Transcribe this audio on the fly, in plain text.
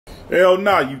Hell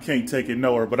nah, you can't take it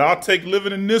nowhere, but I'll take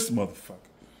living in this motherfucker.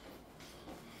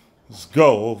 Let's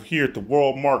go over here at the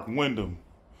Worldmark Wyndham,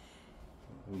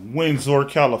 Windsor,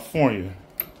 California.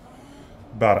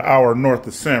 About an hour north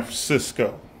of San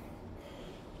Francisco.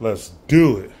 Let's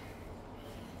do it.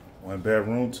 One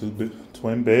bedroom,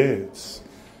 twin beds.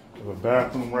 Have a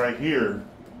bathroom right here.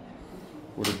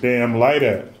 Where the damn light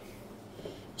at?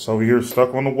 It's over here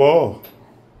stuck on the wall.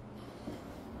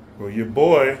 Well, your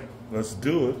boy, let's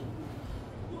do it.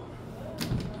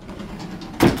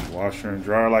 Washer and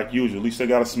dryer like usual. At least they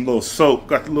got some little soap.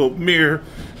 Got the little mirror.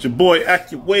 It's your boy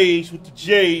Act Your Ways with the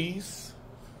J's.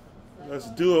 Let's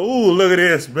do it. Ooh, look at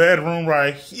this bedroom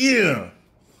right here.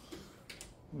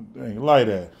 Dang, light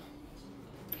at.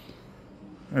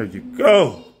 There you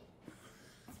go.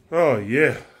 Oh,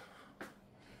 yeah.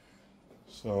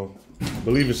 So, I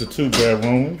believe it's a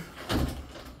 2-bedroom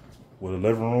with a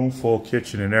living room, full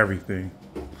kitchen and everything.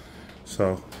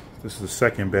 So, this is the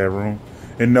 2nd bedroom.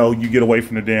 And no, you get away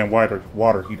from the damn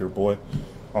water heater, boy. I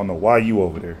don't know why you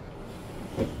over there.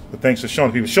 But thanks for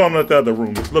showing people. Show them at the other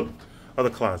room. Look, other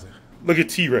closet. Look at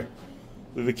T-Rex.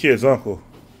 Look at the kid's uncle.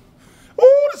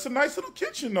 Oh, that's a nice little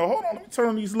kitchen, though. Hold on, let me turn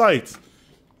on these lights.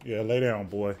 Yeah, lay down,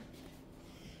 boy.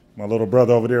 My little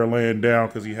brother over there laying down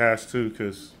because he has to,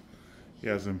 because he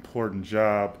has an important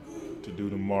job to do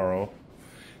tomorrow.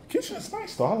 The kitchen is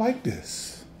nice, though. I like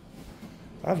this.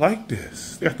 I like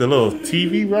this. Got the little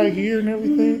TV right here and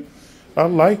everything. I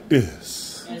like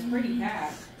this. It's pretty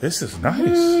fast. This is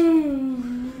nice.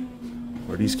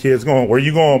 Where these kids going? Where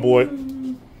you going, boy?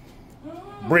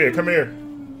 Bria, come here.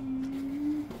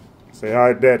 Say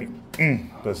hi, Daddy.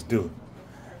 Let's do it.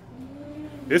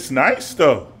 It's nice,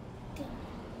 though.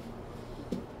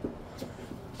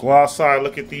 Go outside,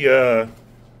 look at the,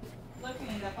 Looking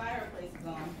at the fireplace is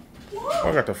on. Oh,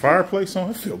 I got the fireplace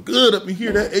on. I feel good up in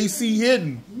here. That AC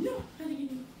hitting.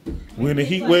 We're in a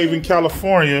heat wave in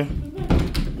California.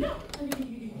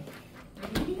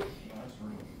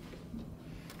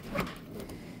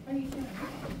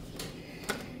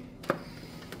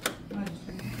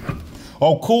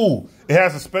 Oh, cool. It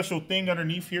has a special thing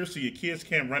underneath here so your kids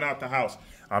can't run out the house.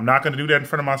 I'm not going to do that in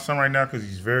front of my son right now because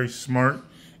he's very smart.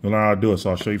 You'll learn how to do it, so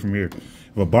I'll show you from here.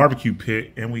 We have a barbecue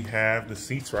pit, and we have the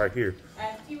seats right here.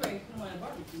 Ask T-Ray if you want a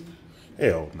barbecue.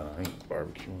 Hell no, I ain't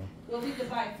barbecuing. Well, we could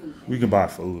buy food. We can buy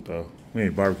food, though. We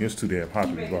ain't barbecuing. It's too damn hot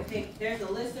to be barbecue. There's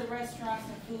a list of restaurants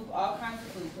and food, all kinds of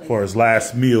food places. For his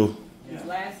last meal. His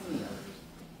last meal.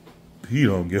 He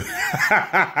don't give.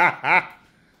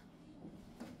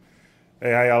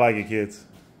 Hey, how y'all like it, kids?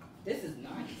 This is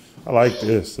nice. I like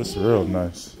this. This is real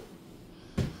nice.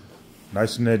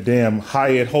 Nice in that damn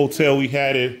Hyatt hotel we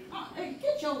had it. Hey,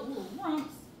 get your little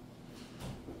rumps.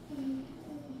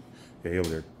 Yeah, over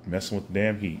there messing with the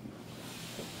damn heat.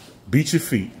 Beat your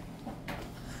feet.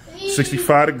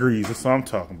 65 degrees. That's what I'm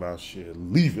talking about. Shit,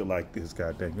 leave it like this,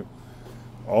 goddamn it.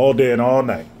 All day and all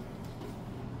night.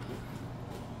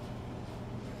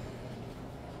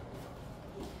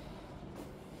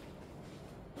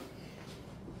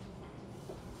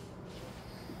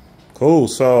 Cool.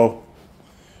 So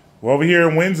we're over here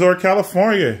in Windsor,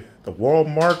 California, the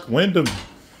Worldmark Wyndham.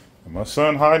 And my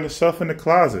son hiding himself in the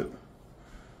closet.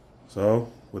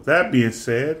 So with that being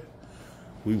said,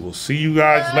 we will see you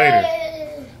guys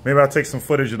later. Maybe I'll take some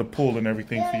footage of the pool and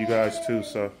everything for you guys too.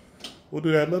 So we'll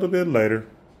do that a little bit later.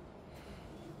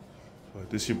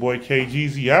 But this your boy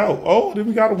KGZ out. Oh, then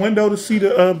we got a window to see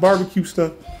the barbecue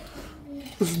stuff.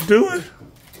 Let's do it.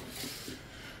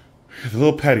 There's a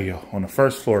little patio on the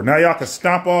first floor. Now y'all can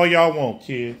stomp all y'all want,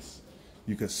 kids.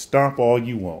 You can stomp all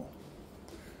you want.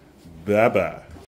 Bye-bye.